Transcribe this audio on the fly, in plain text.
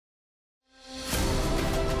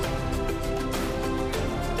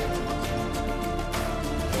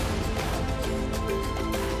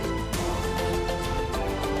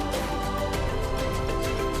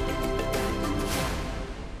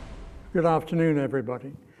Good afternoon,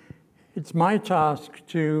 everybody. It's my task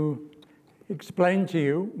to explain to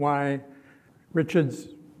you why Richards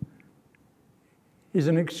is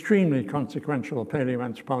an extremely consequential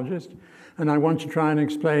paleoanthropologist, and I want to try and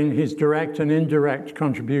explain his direct and indirect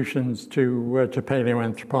contributions to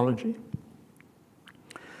paleoanthropology.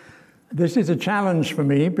 This is a challenge for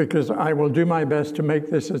me because I will do my best to make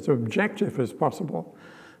this as objective as possible.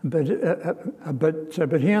 But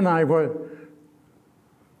he and I were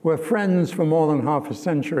friends for more than half a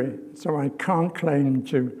century, so I can't claim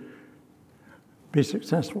to be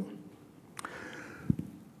successful.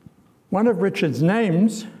 One of Richard's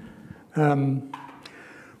names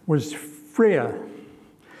was Freer,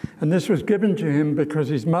 and this was given to him because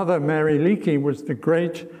his mother, Mary Leakey, was the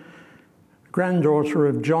great-granddaughter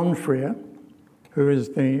of John Freer, who is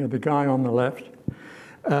the guy on the left,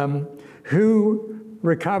 who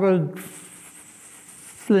recovered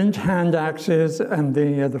flint hand axes and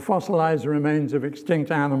the fossilized remains of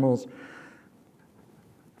extinct animals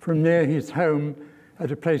from near his home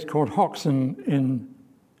at a place called Hoxton in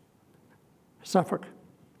Suffolk.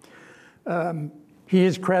 He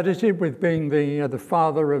is credited with being the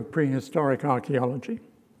father of prehistoric archaeology.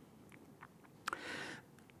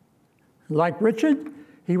 Like Richard,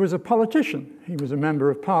 he was a politician. He was a member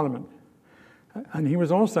of parliament. And he was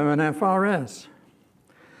also an FRS.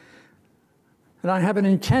 And I have an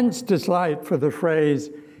intense dislike for the phrase,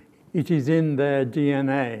 "it is in their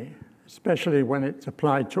DNA," especially when it's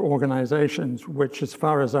applied to organizations which, as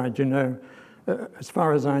far as I know,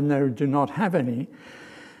 do not have any.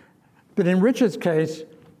 But in Richard's case,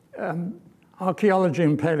 archaeology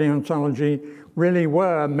and paleontology really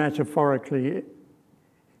were metaphorically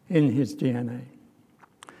in his DNA.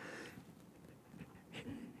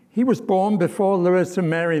 He was born before Lewis and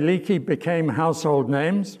Mary Leakey became household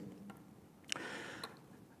names.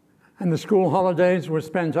 And the school holidays were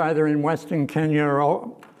spent either in Western Kenya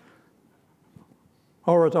or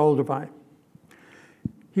at Olduvai.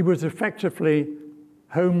 He was effectively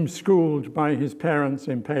homeschooled by his parents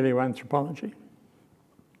in paleoanthropology.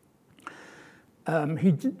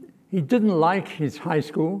 He didn't like his high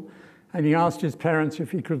school, and he asked his parents if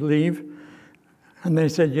he could leave, and they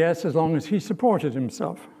said yes, as long as he supported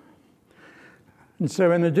himself. And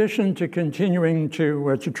so in addition to continuing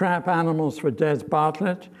to trap animals for Des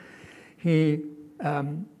Bartlett, he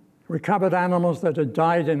recovered animals that had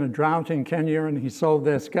died in a drought in Kenya, and he sold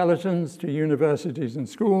their skeletons to universities and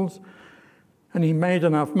schools. And he made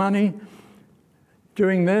enough money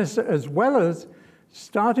doing this, as well as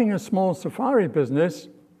starting a small safari business,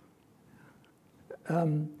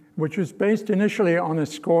 which was based initially on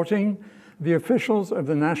escorting the officials of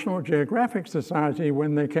the National Geographic Society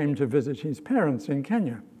when they came to visit his parents in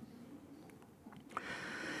Kenya.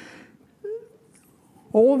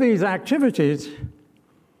 All these activities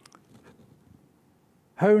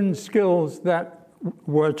honed skills that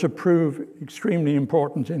were to prove extremely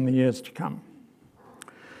important in the years to come.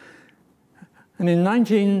 And in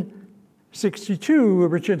 1962,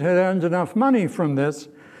 Richard had earned enough money from this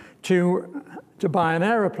to buy an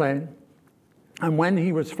aeroplane. And when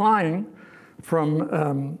he was flying from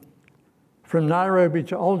Nairobi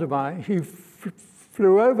to Olduvai, he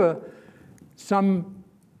flew over some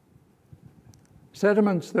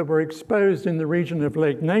sediments that were exposed in the region of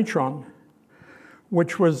Lake Natron,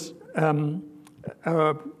 which was, and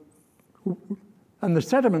the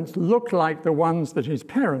sediments looked like the ones that his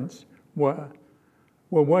parents were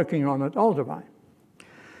working on at Olduvai.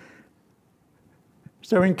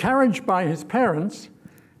 So encouraged by his parents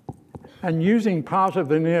and using part of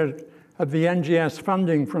the NGS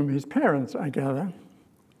funding from his parents, I gather,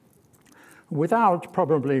 without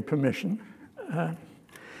probably permission,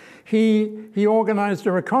 he organized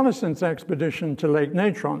a reconnaissance expedition to Lake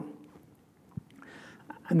Natron.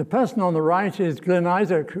 And the person on the right is Glyn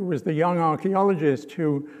Isaac, who was the young archaeologist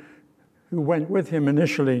who went with him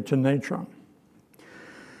initially to Natron.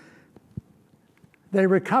 They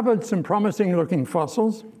recovered some promising-looking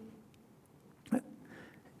fossils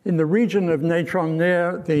in the region of Natron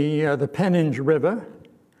near the Pennage River.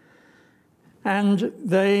 And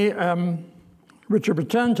Richard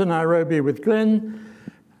returned to Nairobi with Glyn,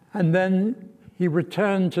 and then he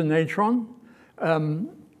returned to Natron,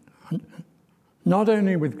 not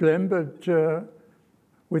only with Glyn, but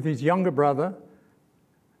with his younger brother,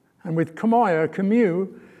 and with Camus,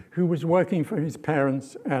 who was working for his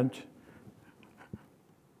parents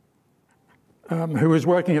who was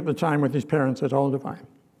working at the time with his parents at Olduvai,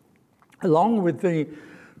 along with the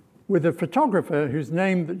photographer whose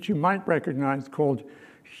name that you might recognize called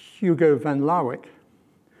Hugo van Lawick.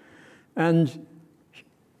 And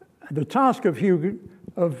the task of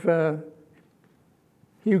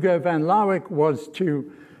Hugo van Lawick was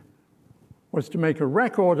to make a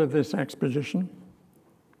record of this expedition.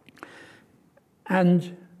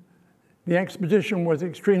 And the expedition was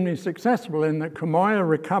extremely successful in that Kamoya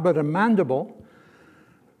recovered a mandible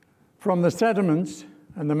from the sediments,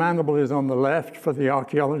 and the mandible is on the left for the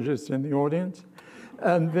archaeologists in the audience.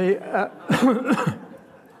 And the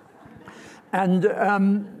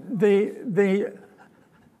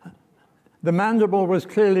mandible was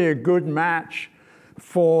clearly a good match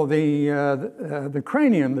for the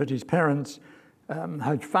cranium that his parents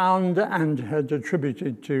had found and had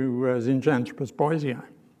attributed to Zinjanthropus boisei.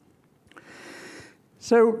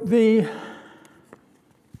 So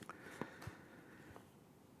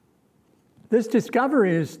this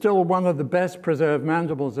discovery is still one of the best preserved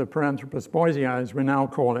mandibles of Paranthropus boisei, as we now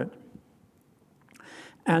call it.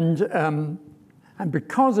 And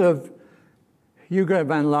because of Hugo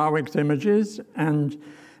van Lawick's images and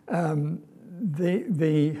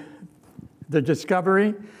the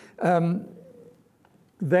discovery,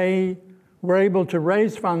 they were able to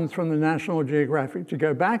raise funds from the National Geographic to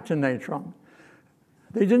go back to Natron.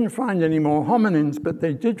 They didn't find any more hominins, but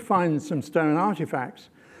they did find some stone artifacts,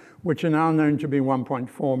 which are now known to be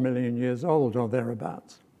 1.4 million years old or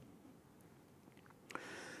thereabouts.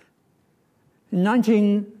 In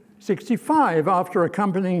 1965, after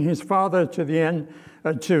accompanying his father to the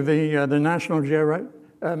National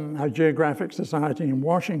Geographic Society in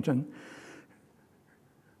Washington,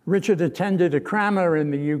 Richard attended a crammer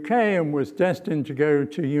in the UK and was destined to go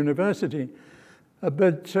to university.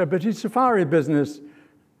 But his safari business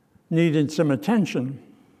needed some attention.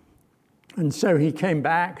 And so he came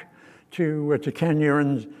back to Kenya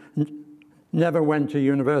and never went to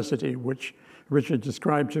university, which Richard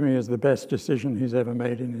described to me as the best decision he's ever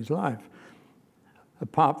made in his life,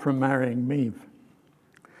 apart from marrying me.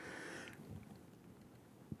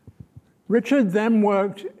 Richard then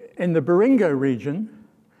worked in the Baringo region,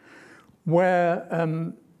 where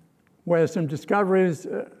some discoveries,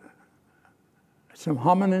 some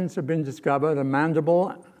hominins have been discovered, a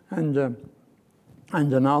mandible and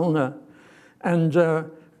an ulna. And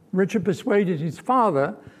Richard persuaded his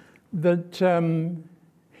father that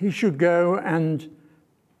he should go and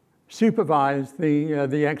supervise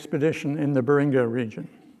the expedition in the Baringo region.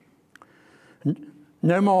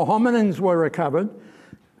 No more hominins were recovered,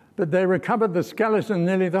 but they recovered the skeleton,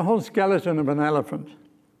 nearly the whole skeleton of an elephant.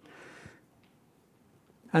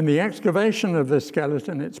 And the excavation of this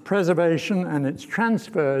skeleton, its preservation, and its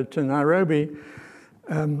transfer to Nairobi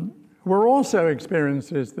were also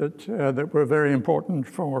experiences that were very important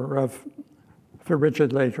for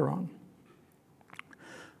Richard later on.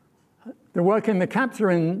 The work in the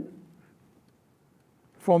Capsarin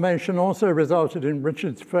Formation also resulted in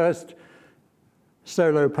Richard's first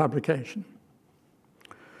solo publication.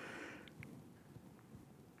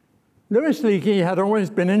 Louis Leakey had always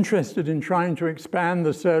been interested in trying to expand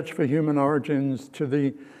the search for human origins to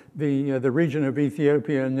the region of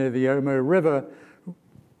Ethiopia near the Omo River,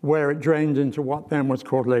 where it drained into what then was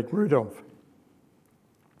called Lake Rudolph.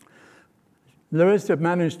 Louis had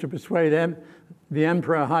managed to persuade the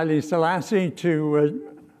Emperor Haile Selassie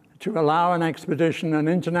to allow an expedition, an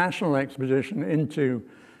international expedition, into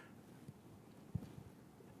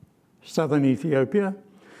southern Ethiopia.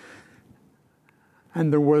 And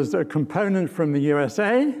there was a component from the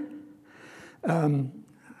USA. And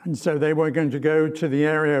so they were going to go to the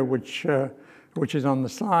area which is on the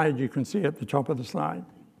slide. You can see at the top of the slide.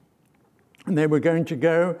 And they were going to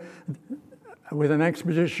go with an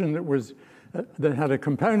expedition that had a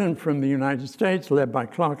component from the United States, led by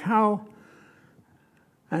Clark Howell,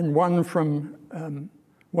 and one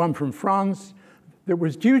from France that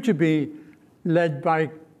was due to be led by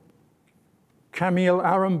Camille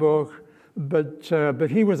Arenbourg, but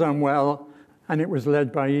he was unwell, and it was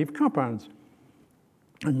led by Yves Coppens.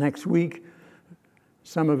 And next week,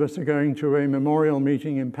 some of us are going to a memorial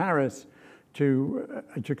meeting in Paris to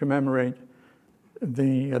commemorate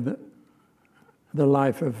the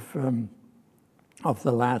life of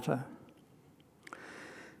the latter.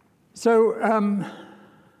 So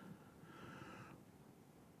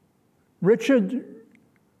Richard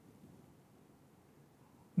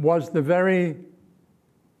was the very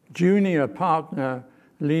junior partner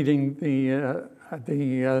leading the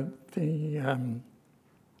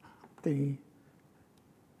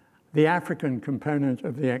African component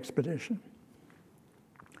of the expedition.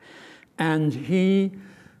 And he,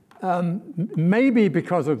 maybe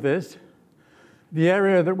because of this, the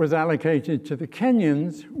area that was allocated to the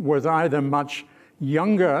Kenyans was either much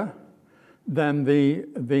younger than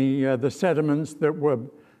the sediments that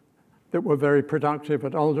were very productive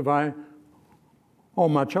at Olduvai, or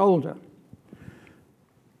much older.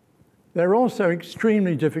 they're also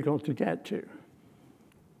extremely difficult to get to.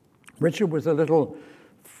 Richard was a little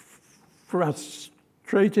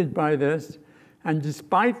frustrated by this, and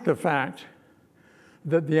despite the fact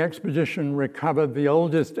that the expedition recovered the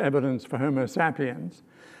oldest evidence for Homo sapiens,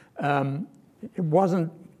 it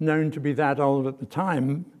wasn't known to be that old at the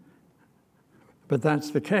time, but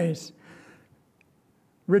that's the case.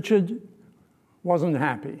 Richard wasn't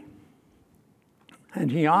happy, and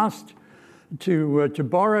he asked to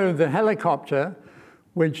borrow the helicopter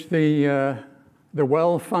which the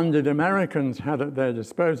well-funded Americans had at their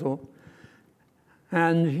disposal,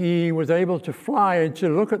 and he was able to fly to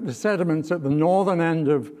look at the sediments at the northern end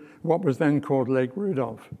of what was then called Lake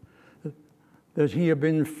Rudolph, that he had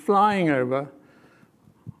been flying over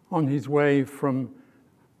on his way from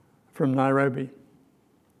Nairobi.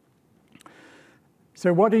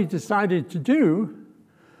 So what he decided to do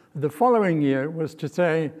the following year was to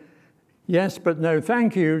say yes but no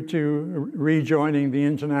thank you to rejoining the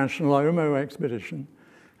International Omo expedition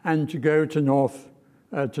and to go to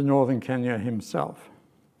northern Kenya himself.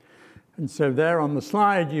 And so there on the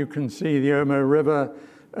slide you can see the Omo River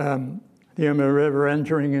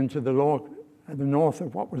entering into the north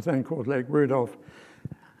of what was then called Lake Rudolph.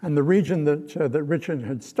 And the region that Richard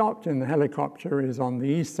had stopped in the helicopter is on the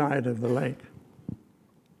east side of the lake.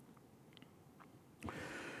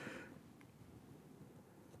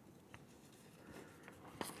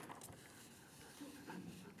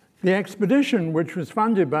 The expedition, which was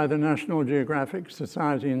funded by the National Geographic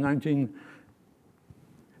Society in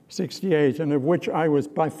 1968, and of which I was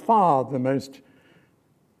by far the most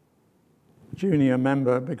junior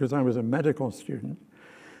member because I was a medical student,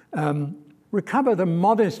 recovered a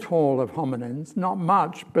modest haul of hominins, not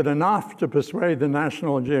much, but enough to persuade the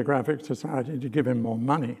National Geographic Society to give him more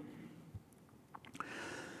money.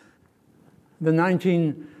 The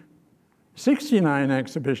 1969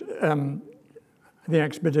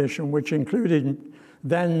 expedition, which included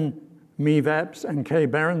then Meave Epps and Kay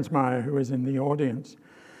Berensmeyer, who was in the audience,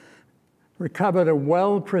 recovered a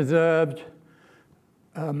well-preserved,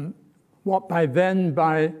 what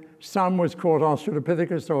by some was called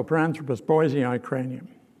Australopithecus or Paranthropus boisei cranium.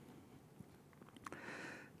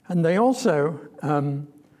 And they also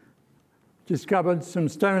discovered some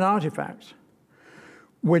stone artifacts,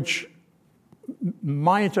 which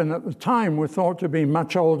might, and at the time, were thought to be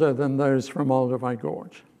much older than those from Olduvai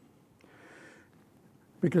Gorge.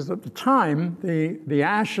 Because at the time, the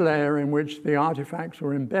ash layer in which the artifacts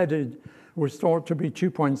were embedded was thought to be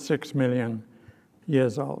 2.6 million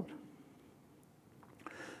years old.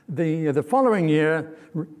 The following year,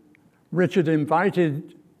 Richard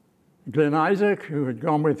invited Glyn Isaac, who had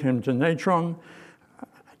gone with him to Natron,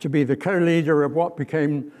 to be the co-leader of what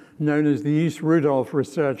became known as the East Rudolph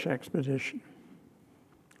Research Expedition.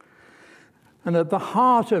 And at the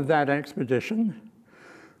heart of that expedition,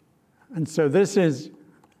 and so this is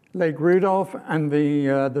Lake Rudolph, and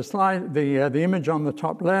the image on the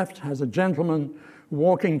top left has a gentleman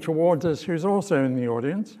walking towards us who's also in the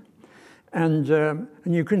audience. And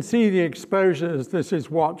you can see the exposures. This is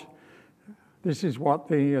what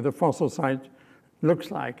the fossil site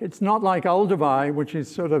looks like. It's not like Olduvai, which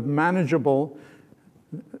is sort of manageable.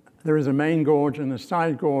 There is a main gorge and a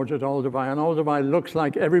side gorge at Olduvai, and Olduvai looks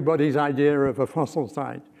like everybody's idea of a fossil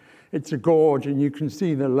site. It's a gorge, and you can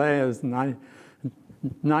see the layers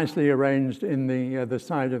nicely arranged in the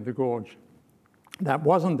side of the gorge. That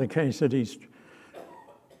wasn't the case at East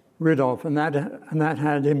Rudolph, and that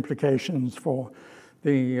had implications for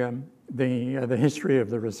the history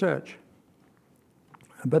of the research.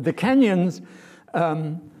 But the Kenyans,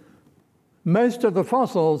 most of the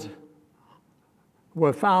fossils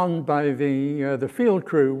were found by the field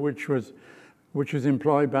crew, which was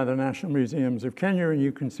employed by the National Museums of Kenya, and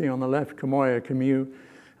you can see on the left Kamoya Camus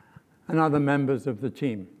and other members of the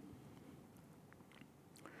team.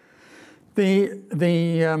 The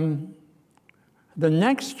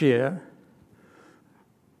next year,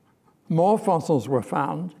 more fossils were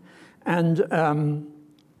found, and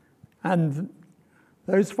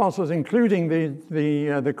those fossils, including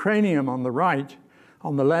the cranium on the right,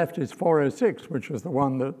 on the left is 406, which was the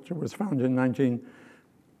one that was found in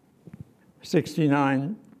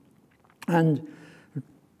 1969. And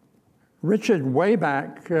Richard way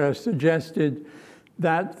back suggested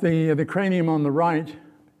that the cranium on the right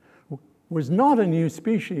was not a new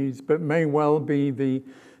species, but may well be the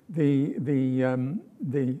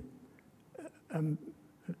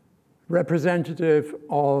representative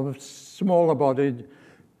of smaller-bodied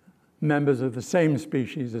members of the same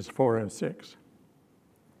species as 406.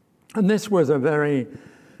 And this was a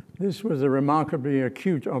remarkably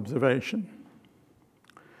acute observation.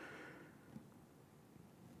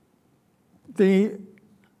 the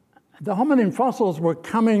hominin fossils were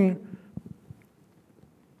coming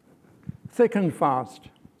thick and fast.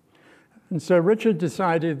 And so Richard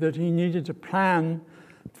decided that he needed a plan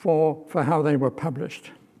for how they were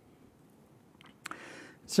published.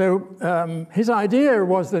 So his idea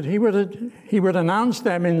was that he would announce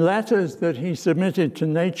them in letters that he submitted to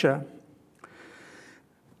Nature.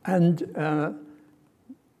 And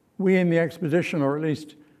we in the expedition, or at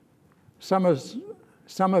least some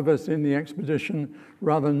of us in the expedition,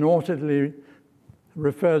 rather naughtily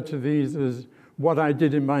referred to these as what I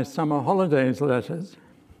did in my summer holidays letters.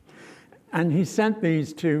 And he sent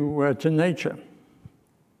these to Nature.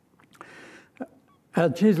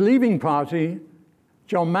 At his leaving party,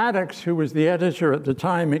 John Maddox, who was the editor at the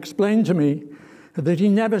time, explained to me that he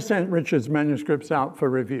never sent Richard's manuscripts out for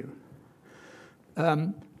review.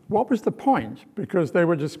 What was the point? Because they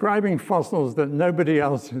were describing fossils that nobody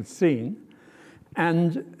else had seen,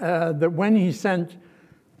 and that when he sent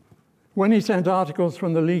articles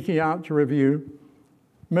from the Leakey out to review,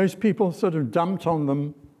 most people sort of dumped on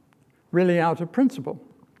them really out of principle.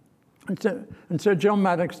 And so John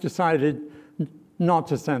Maddox decided not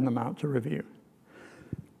to send them out to review.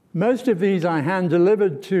 Most of these I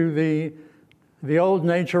hand-delivered to the old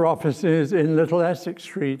Nature offices in Little Essex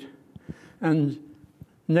Street, and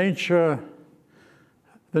the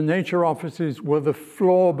Nature offices were the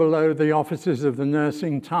floor below the offices of the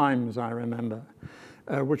Nursing Times, I remember,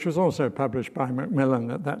 which was also published by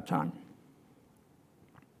Macmillan at that time.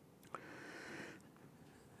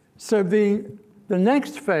 So the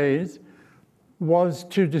next phase was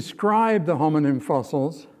to describe the hominin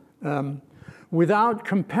fossils without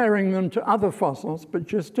comparing them to other fossils, but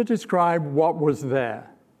just to describe what was there.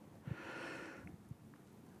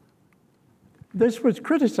 This was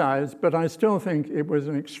criticized, but I still think it was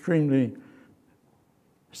an extremely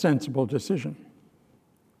sensible decision.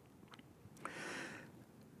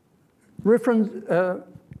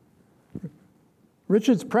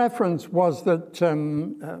 Richard's preference was that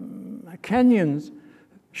Kenyans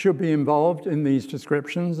should be involved in these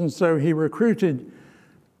descriptions, and so he recruited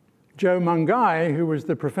Joe Mungai, who was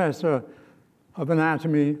the professor of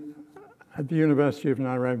anatomy at the University of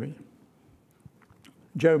Nairobi.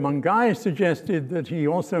 Joe Mungai suggested that he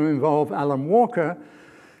also involve Alan Walker,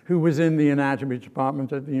 who was in the anatomy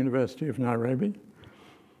department at the University of Nairobi.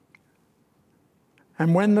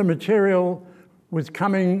 And when the material was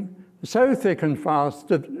coming so thick and fast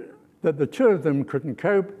that the two of them couldn't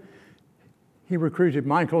cope, he recruited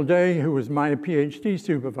Michael Day, who was my PhD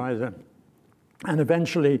supervisor. And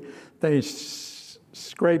eventually they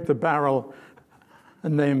scraped the barrel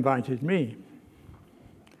and they invited me.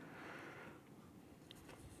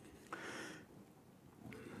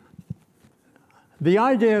 The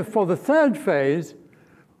idea for the third phase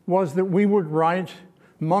was that we would write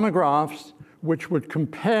monographs which would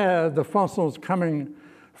compare the fossils coming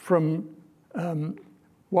from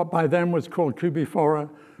what by then was called Cubifora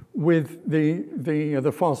with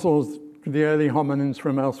the fossils, the early hominins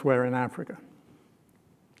from elsewhere in Africa.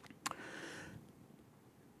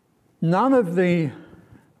 None of the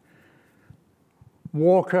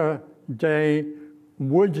Walker-Day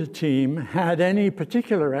Wood team had any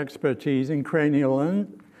particular expertise in cranial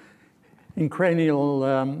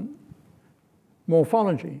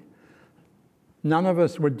morphology. None of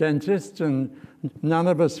us were dentists, and none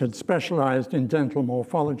of us had specialized in dental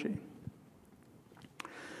morphology.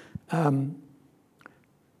 So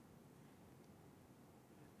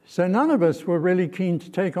none of us were really keen to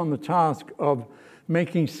take on the task of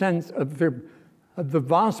making sense of the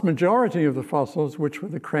vast majority of the fossils, which were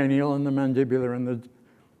the cranial and the mandibular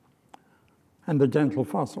and the dental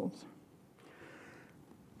fossils.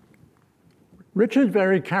 Richard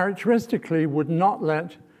very characteristically would not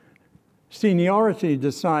let seniority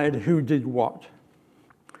decide who did what.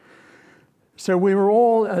 So we were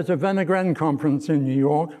all at a Venegren conference in New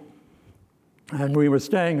York, and we were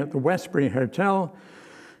staying at the Westbury Hotel,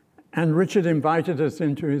 and Richard invited us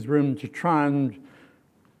into his room to try and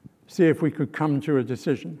see if we could come to a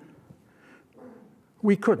decision.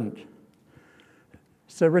 We couldn't.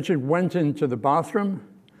 So Richard went into the bathroom,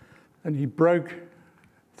 and he broke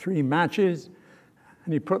 3 matches,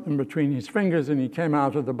 and he put them between his fingers, and he came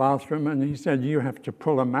out of the bathroom, and he said, "You have to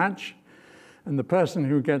pull a match, and the person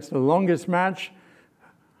who gets the longest match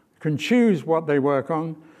can choose what they work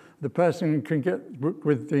on. The person who can get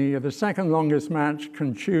with the second longest match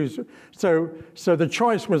can choose." So the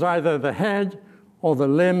choice was either the head or the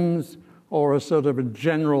limbs or a sort of a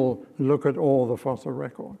general look at all the fossil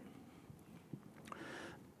record.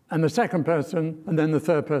 And the second person, and then the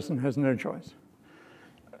third person has no choice.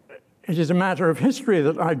 It is a matter of history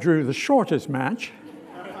that I drew the shortest match.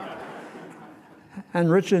 And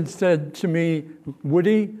Richard said to me,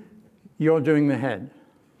 Woody, you're doing the head.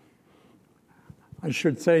 I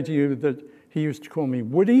should say to you that he used to call me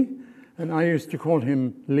Woody, and I used to call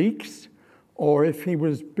him Leaks, or if he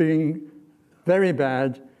was being very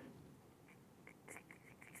bad,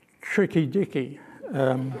 Tricky Dicky.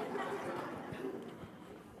 And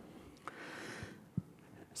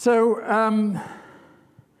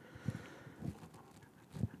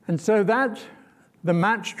so the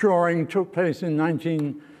match drawing took place in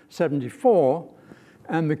 1974,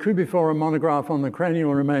 and the Kubifora monograph on the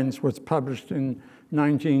cranial remains was published in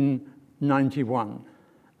 1991.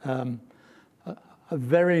 A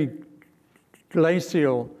very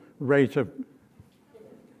glacial rate of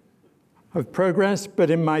progress, but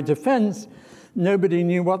in my defense, nobody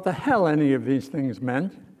knew what the hell any of these things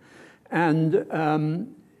meant.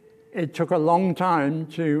 And it took a long time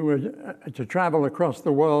to travel across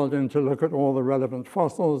the world and to look at all the relevant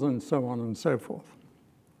fossils and so on and so forth.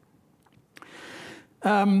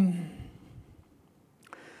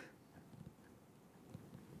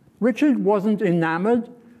 Richard wasn't enamored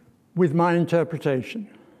with my interpretation.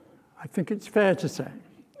 I think it's fair to say.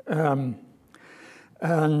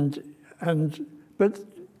 But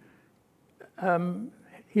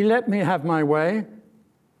he let me have my way,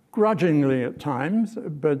 grudgingly at times,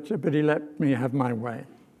 but he let me have my way.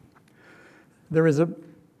 There is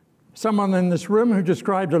someone in this room who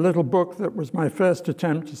described a little book that was my first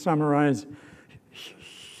attempt to summarize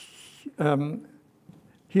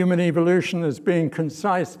human evolution as being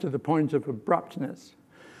concise to the point of abruptness.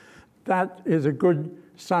 That is a good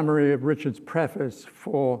summary of Richard's preface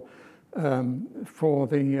for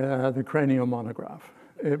the cranial monograph.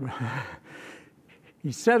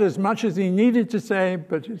 He said as much as he needed to say,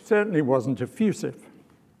 but it certainly wasn't effusive.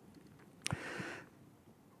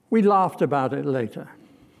 We laughed about it later.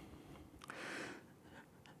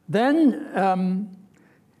 Then,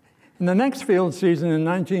 in the next field season in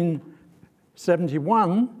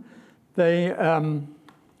 1971, they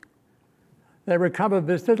recovered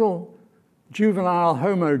this little juvenile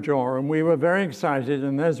homo jaw, and we were very excited,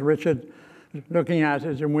 and there's Richard looking at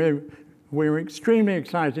it, and we were extremely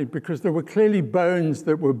excited because there were clearly bones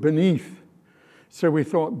that were beneath. So we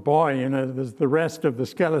thought, boy, you know, there's the rest of the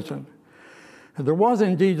skeleton. And there was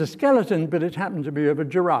indeed a skeleton, but it happened to be of a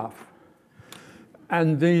giraffe.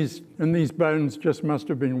 And these bones just must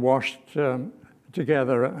have been washed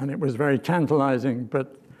together, and it was very tantalizing,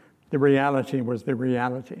 but the reality was the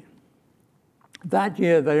reality. That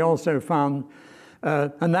year, they also found,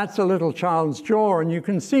 and that's a little child's jaw, and you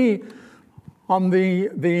can see on the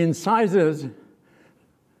incisors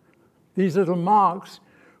these little marks,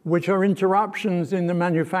 which are interruptions in the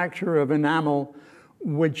manufacture of enamel,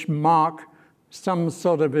 which mark some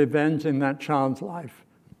sort of event in that child's life,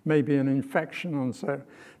 maybe an infection or so.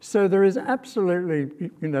 So there is absolutely,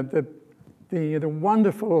 you know, the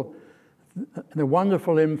wonderful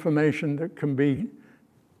information that can be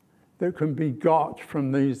got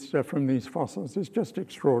from these fossils is just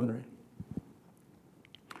extraordinary.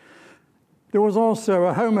 There was also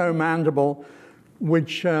a homo mandible,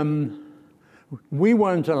 which we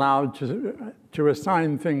weren't allowed to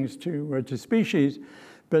assign things to species,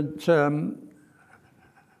 but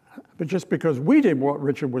just because we did what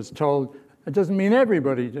Richard was told, it doesn't mean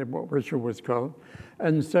everybody did what Richard was told.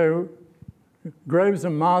 And so Groves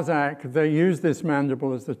and Marzak, they used this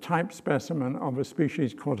mandible as the type specimen of a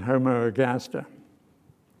species called Homo ergaster.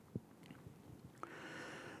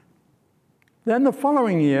 Then the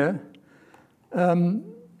following year,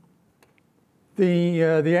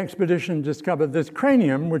 the expedition discovered this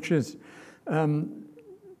cranium, which is here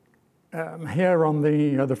on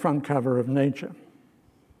the front cover of Nature,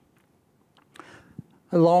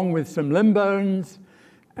 along with some limb bones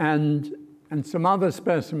and some other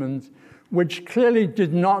specimens, which clearly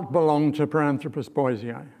did not belong to Paranthropus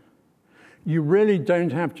boisei. You really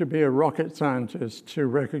don't have to be a rocket scientist to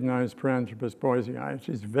recognize Paranthropus boisei. It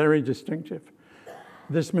is very distinctive.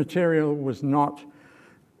 This material was not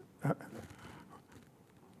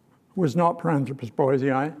Paranthropus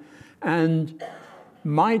boisei, and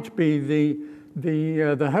might be the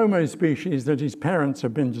Homo species that his parents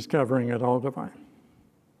have been discovering at Olduvai.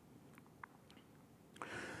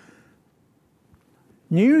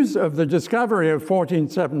 News of the discovery of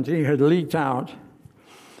 1470 had leaked out,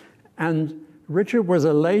 and Richard was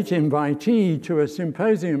a late invitee to a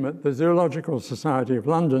symposium at the Zoological Society of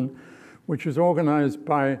London, which was organized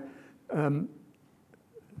by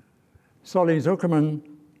Solly Zuckerman,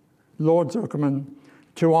 Lord Zuckerman,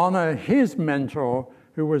 to honor his mentor,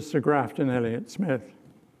 who was Sir Grafton Elliott Smith.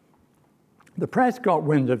 The press got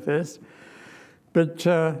wind of this, but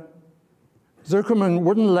Zuckerman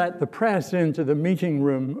wouldn't let the press into the meeting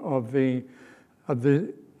room of the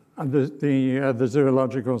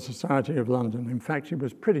Zoological Society of London. In fact, he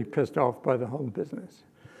was pretty pissed off by the whole business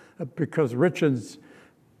because Richard's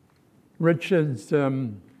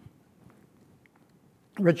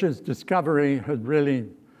discovery had really,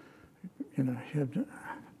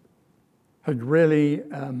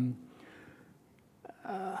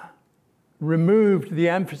 removed the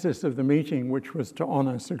emphasis of the meeting, which was to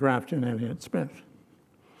honor Sir Grafton Elliot Smith.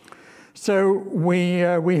 So we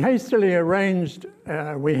hastily arranged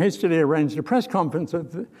a press conference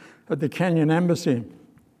at the Kenyan embassy,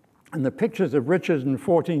 and the pictures of Richard in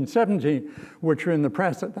 1470, which were in the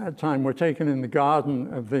press at that time, were taken in the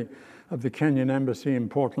garden of the Kenyan embassy in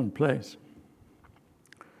Portland Place.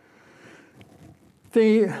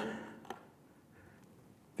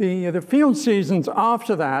 The field seasons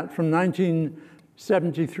after that, from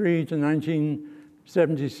 1973 to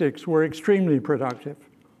 1976, were extremely productive.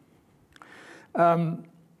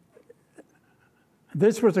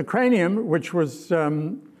 This was a cranium which was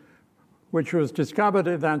discovered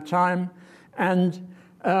at that time, and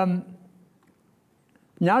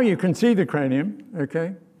now you can see the cranium.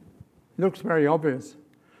 Okay, looks very obvious.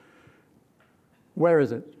 Where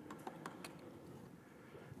is it?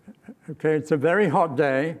 Okay, it's a very hot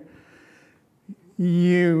day.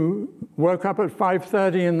 You woke up at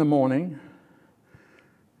 5:30 in the morning.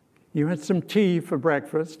 You had some tea for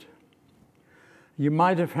breakfast. You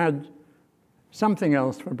might have had something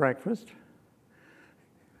else for breakfast.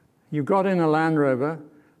 You got in a Land Rover.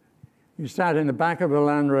 You sat in the back of a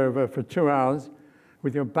Land Rover for 2 hours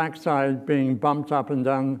with your backside being bumped up and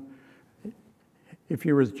down, if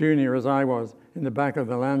you were as junior as I was, in the back of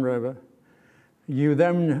the Land Rover. You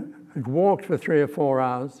then had walked for 3 or 4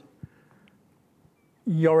 hours.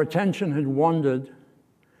 Your attention had wandered.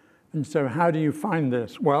 And so how do you find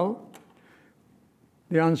this? Well,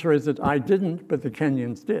 the answer is that I didn't, but the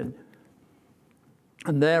Kenyans did.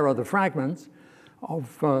 And there are the fragments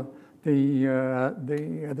of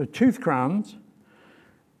the tooth crowns.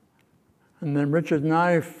 And then Richard and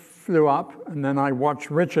I flew up, and then I watched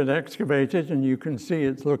Richard excavate it, and you can see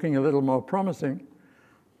it's looking a little more promising.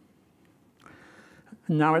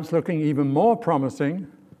 And now it's looking even more promising.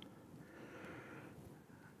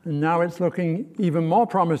 And now it's looking even more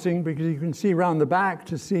promising because you can see round the back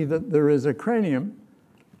to see that there is a cranium.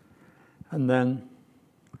 And then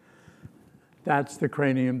that's the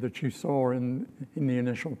cranium that you saw in the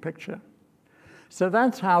initial picture. So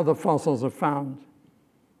that's how the fossils are found.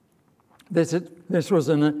 This was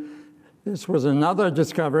another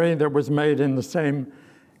discovery that was made in the same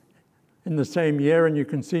year, and you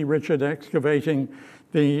can see Richard excavating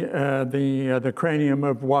the cranium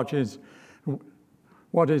of what is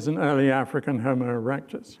an early African Homo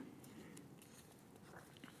erectus.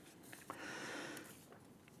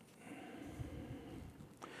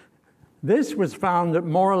 This was found at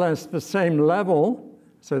more or less the same level,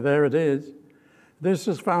 so there it is. This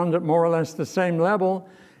was found at more or less the same level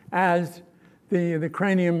as the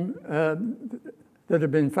cranium that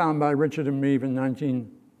had been found by Richard and Meave in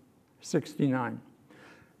 1969.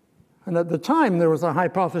 And at the time, there was a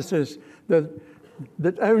hypothesis that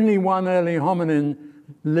only one early hominin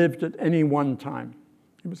lived at any one time.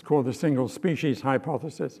 It was called the single species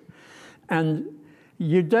hypothesis. And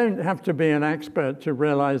you don't have to be an expert to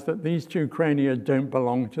realize that these two crania don't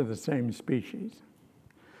belong to the same species.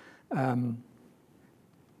 If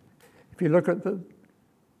you look at them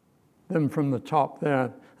from the top,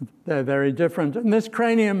 they're very different. And this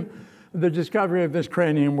cranium, the discovery of this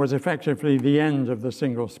cranium was effectively the end of the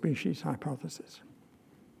single species hypothesis.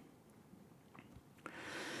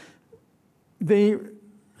 The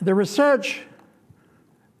research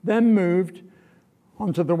then moved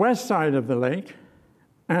onto the west side of the lake,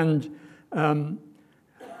 and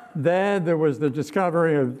there was the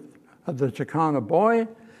discovery of the Chakana boy,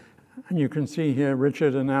 and you can see here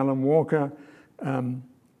Richard and Alan Walker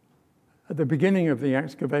at the beginning of the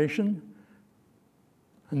excavation,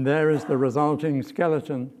 and there is the resulting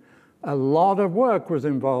skeleton. A lot of work was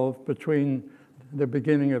involved between the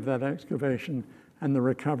beginning of that excavation and the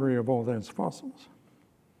recovery of all those fossils.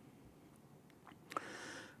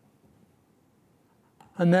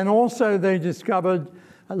 And then also they discovered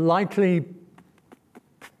a likely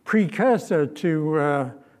precursor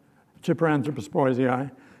to Paranthropus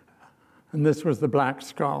boisei, and this was the black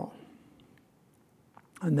skull.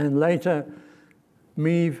 And then later,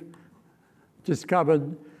 Meave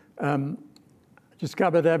discovered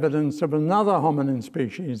evidence of another hominin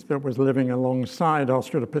species that was living alongside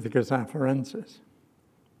Australopithecus afarensis.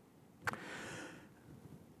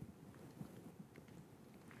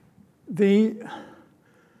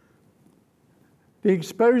 The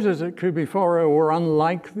exposures at Kubiforo were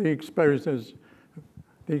unlike the exposures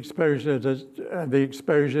at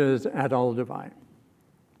Olduvai.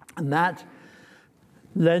 And that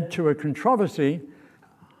led to a controversy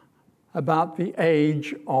about the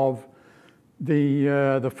age of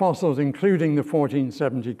the fossils, including the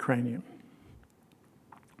 1470 cranium.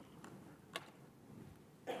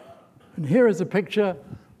 And here is a picture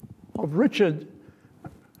of Richard,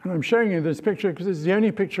 and I'm showing you this picture because it's the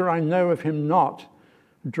only picture I know of him not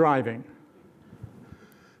driving.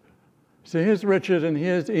 So here's Richard, and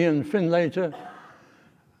here's Ian Finlater,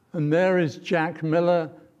 and there is Jack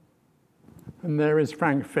Miller, and there is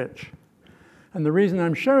Frank Fitch. And the reason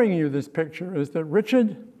I'm showing you this picture is that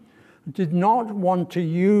Richard did not want to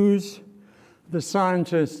use the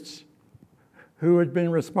scientists who had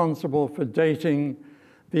been responsible for dating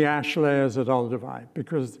the ash layers at Olduvai,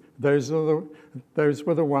 because those were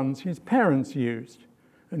the ones his parents used,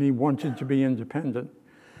 and he wanted to be independent.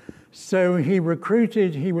 So he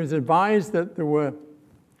was advised that there were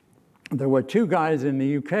two guys in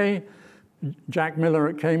the UK, Jack Miller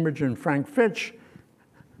at Cambridge and Frank Fitch,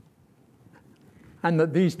 and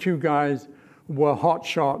that these two guys were hot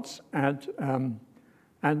shots at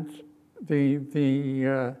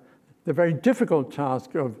the very difficult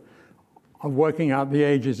task of working out the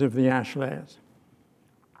ages of the ash layers.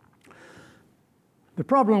 The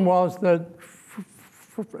problem was that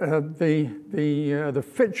the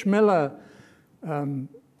Fitch-Miller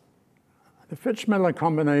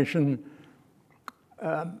combination,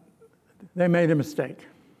 they made a mistake.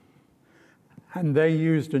 And they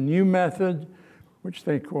used a new method, which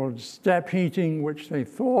they called step heating, which they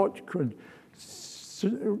thought could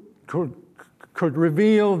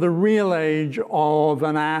reveal the real age of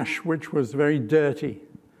an ash which was very dirty.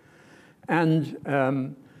 And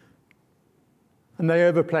they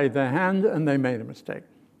overplayed their hand, and they made a mistake.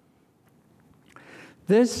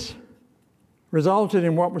 This resulted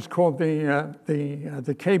in what was called the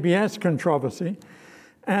KBS controversy,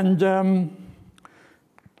 and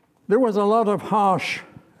there were a lot of harsh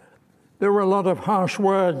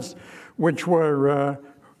words which were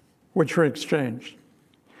exchanged.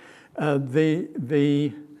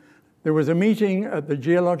 There was a meeting at the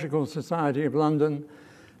Geological Society of London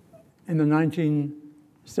in the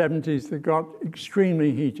 1970s that got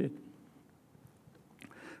extremely heated.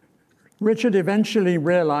 Richard eventually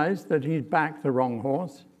realized that he'd backed the wrong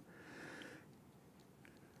horse.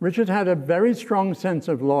 Richard had a very strong sense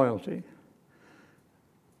of loyalty,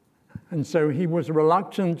 and so he was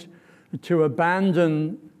reluctant to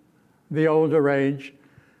abandon the older age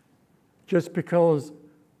just because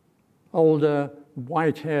older,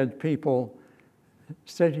 white-haired people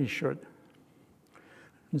said he should.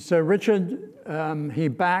 And so Richard, he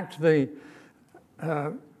backed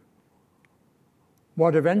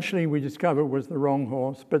what eventually we discovered was the wrong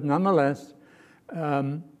horse, but nonetheless,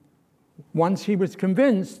 once he was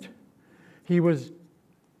convinced, he was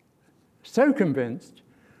so convinced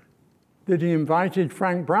that he invited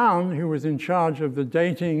Frank Brown, who was in charge of the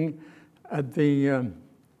dating at in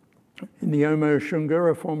the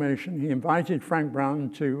Omo-Shungura Formation. He invited Frank Brown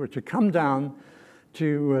to come down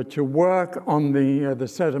to work on the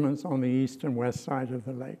sediments on the east and west side of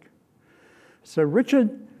the lake. So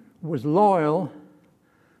Richard was loyal,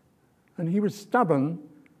 and he was stubborn,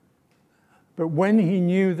 but when he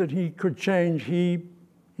knew that he could change, he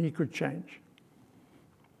could change.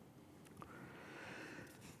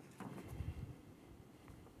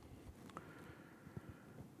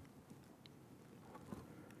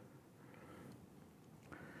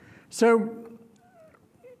 So,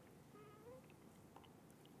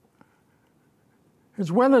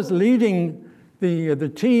 as well as leading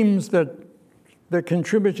the teams that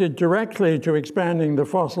contributed directly to expanding the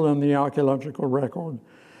fossil and the archaeological record,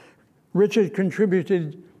 Richard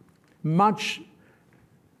contributed much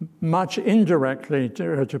indirectly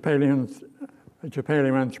to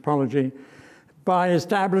paleoanthropology by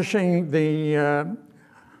establishing the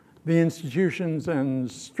institutions and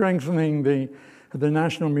strengthening the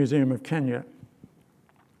National Museum of Kenya.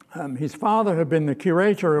 His father had been the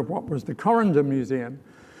curator of what was the Corridor Museum.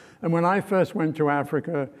 And when I first went to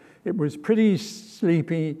Africa, it was pretty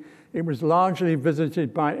sleepy. It was largely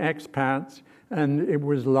visited by expats, and it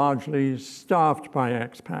was largely staffed by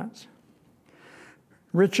expats.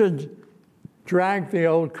 Richard dragged the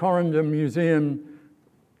old Corridor Museum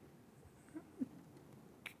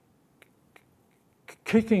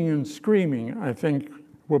kicking and screaming, I think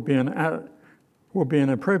would be an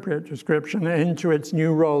appropriate description, into its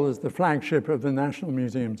new role as the flagship of the National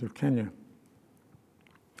Museums of Kenya.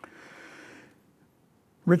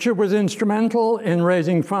 Richard was instrumental in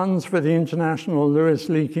raising funds for the International Louis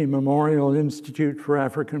Leakey Memorial Institute for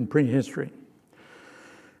African Prehistory.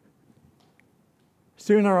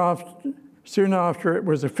 Soon after it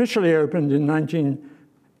was officially opened in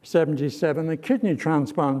 1977, a kidney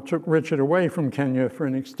transplant took Richard away from Kenya for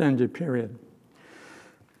an extended period.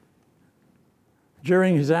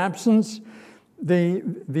 During his absence, the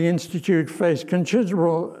Institute faced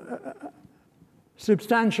considerable,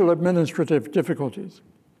 substantial administrative difficulties.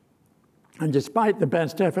 And despite the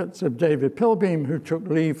best efforts of David Pilbeam, who took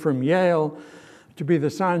leave from Yale to be the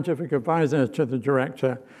scientific advisor to the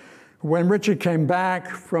director, when Richard came back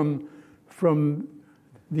from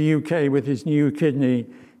the UK with his new kidney,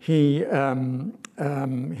 he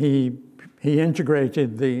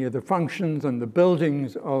integrated the functions and the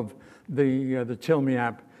buildings of the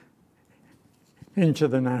Tilmiap into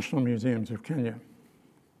the National Museums of Kenya.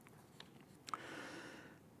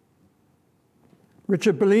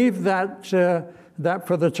 Richard believed that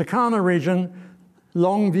for the Turkana region,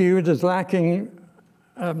 long viewed as lacking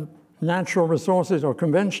natural resources or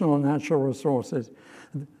conventional natural resources,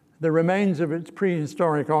 the remains of its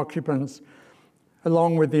prehistoric occupants,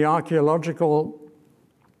 along with the archaeological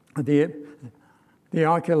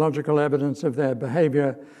evidence of their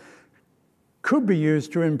behavior, could be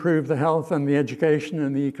used to improve the health and the education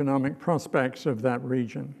and the economic prospects of that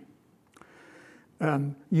region.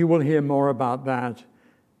 You will hear more about that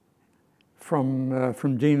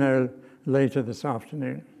from Dino later this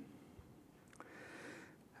afternoon.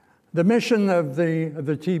 The mission of the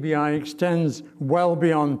TBI extends well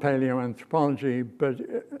beyond paleoanthropology,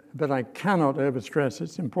 but I cannot overstress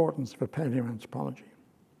its importance for paleoanthropology.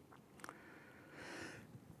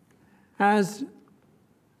 As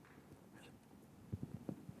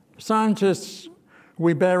scientists,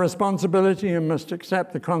 we bear responsibility and must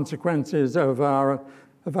accept the consequences of our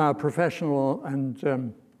professional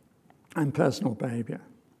and personal behavior.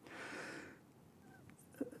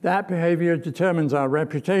 That behavior determines our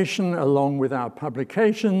reputation, along with our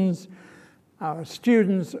publications, our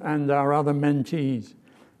students, and our other mentees.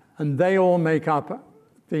 And they all make up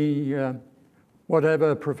the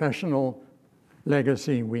whatever professional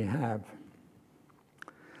legacy we have.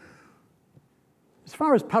 As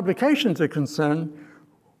far as publications are concerned,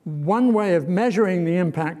 one way of measuring the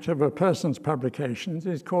impact of a person's publications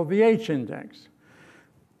is called the H-index.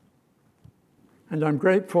 And I'm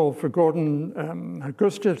grateful for Gordon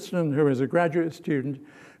Gustafson, who is a graduate student,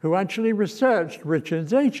 who actually researched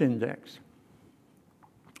Richard's H-index.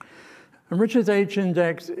 And Richard's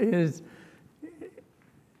H-index is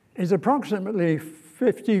approximately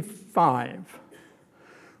 55,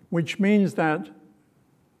 which means that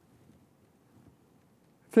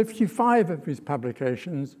 55 of his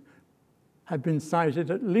publications have been cited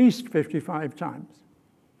at least 55 times.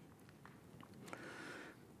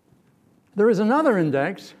 There is another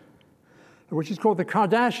index, which is called the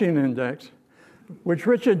Kardashian index, which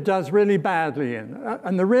Richard does really badly in.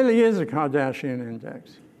 And there really is a Kardashian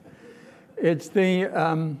index. It's the,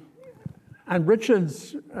 and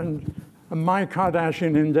Richard's and my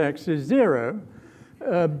Kardashian index is 0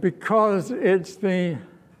 because it's the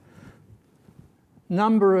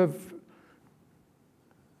number of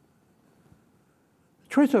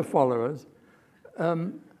Twitter followers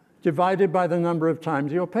divided by the number of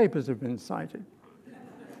times your papers have been cited.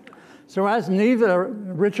 So as neither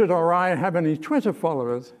Richard or I have any Twitter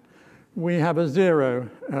followers, we have a 0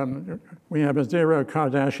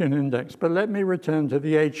 Kardashian index. But let me return to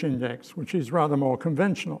the H index, which is rather more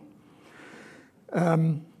conventional.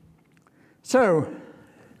 So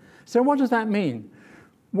what does that mean?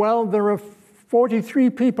 Well, there are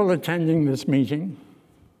 43 people attending this meeting,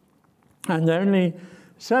 and only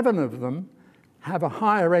 7 of them have a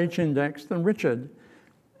higher H index than Richard.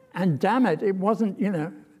 And damn it, it wasn't,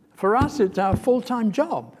 for us, it's our full-time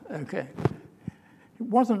job, okay? It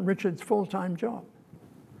wasn't Richard's full-time job.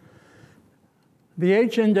 The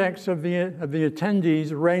H index of the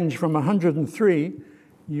attendees range from 103,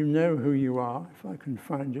 you know who you are, if I can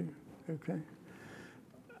find you, okay?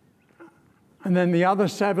 And then the other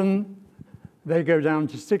 7, they go down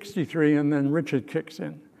to 63, and then Richard kicks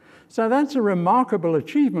in. So that's a remarkable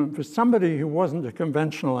achievement for somebody who wasn't a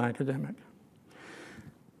conventional academic.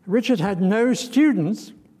 Richard had no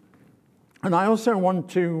students, and I also want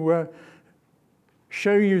to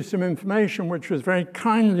show you some information which was very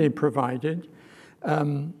kindly provided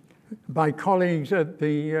by colleagues at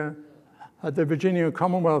the Virginia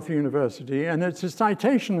Commonwealth University, and it's a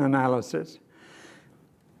citation analysis.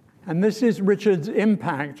 And this is Richard's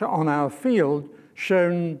impact on our field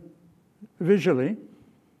shown visually.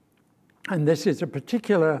 And this is a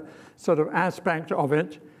particular sort of aspect of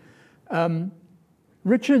it.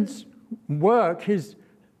 Richard's work, his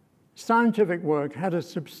scientific work, had a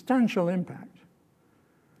substantial impact.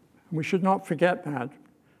 We should not forget that.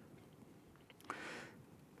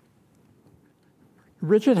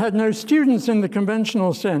 Richard had no students in the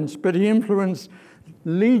conventional sense, but he influenced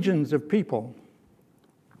legions of people,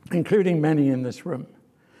 including many in this room.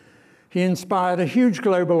 He inspired a huge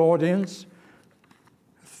global audience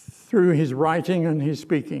through his writing and his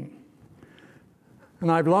speaking.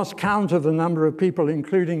 And I've lost count of the number of people,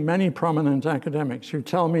 including many prominent academics, who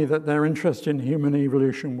tell me that their interest in human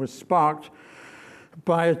evolution was sparked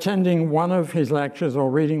by attending one of his lectures or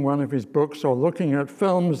reading one of his books or looking at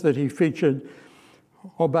films that he featured,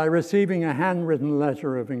 or by receiving a handwritten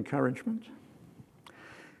letter of encouragement.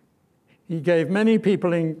 He gave many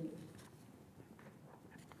people,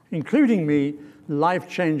 including me,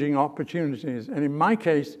 life-changing opportunities, and in my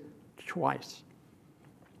case, twice.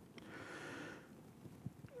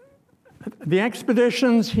 The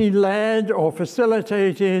expeditions he led or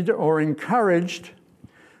facilitated or encouraged,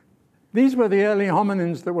 these were the early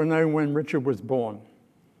hominins that were known when Richard was born.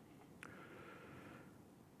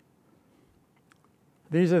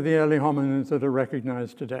 These are the early hominins that are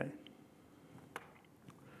recognized today.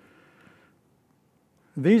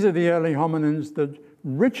 These are the early hominins that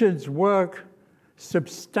Richard's work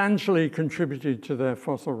substantially contributed to their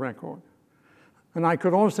fossil record. And I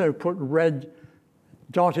could also put red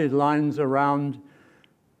dotted lines around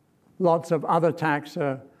lots of other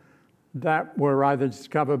taxa that were either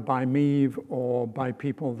discovered by Meave or by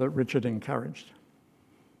people that Richard encouraged.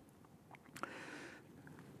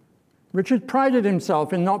 Richard prided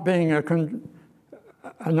himself in not being a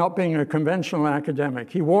conventional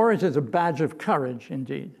academic. He wore it as a badge of courage,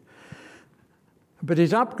 indeed. But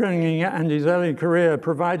his upbringing and his early career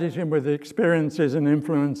provided him with experiences and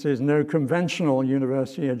influences no conventional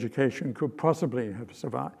university education could possibly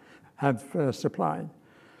have supplied.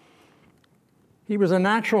 He was a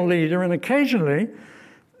natural leader, and occasionally,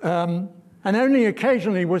 and only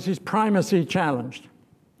occasionally, was his primacy challenged.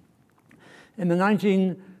 In the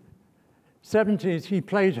 1970s, he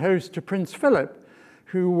played host to Prince Philip,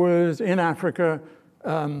 who was in Africa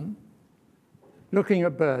looking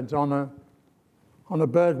at birds on a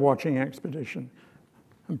bird-watching expedition.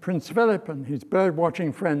 And Prince Philip and his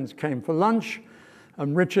bird-watching friends came for lunch,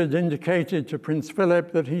 and Richard indicated to Prince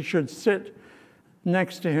Philip that he should sit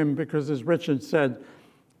next to him because, as Richard said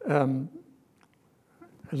to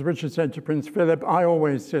Prince Philip, I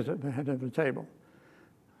always sit at the head of the table.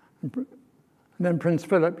 And then Prince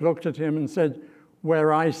Philip looked at him and said,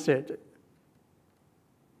 where I sit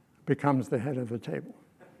becomes the head of the table.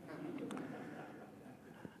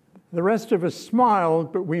 The rest of us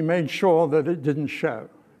smiled, but we made sure that it didn't show.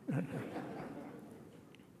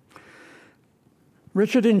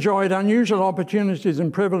 Richard enjoyed unusual opportunities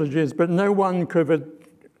and privileges, but no one could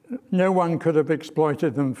have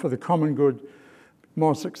exploited them for the common good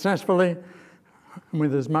more successfully, and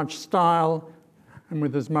with as much style and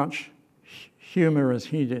with as much humor as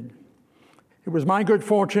he did. It was my good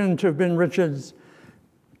fortune to have been Richard's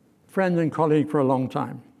friend and colleague for a long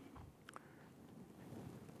time.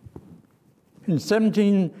 In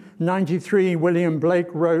 1793, William Blake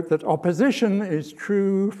wrote that opposition is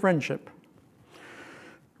true friendship.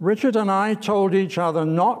 Richard and I told each other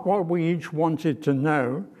not what we each wanted to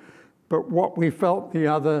know, but what we felt the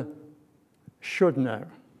other should know.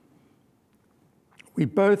 We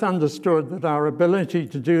both understood that our ability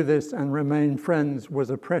to do this and remain friends was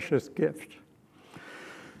a precious gift.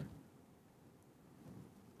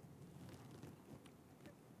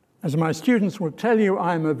 As my students will tell you,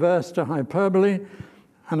 I'm averse to hyperbole,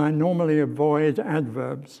 and I normally avoid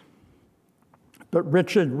adverbs. But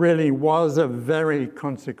Richard really was a very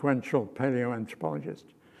consequential paleoanthropologist.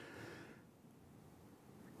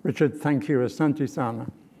 Richard, thank you. Asante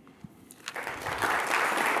sana.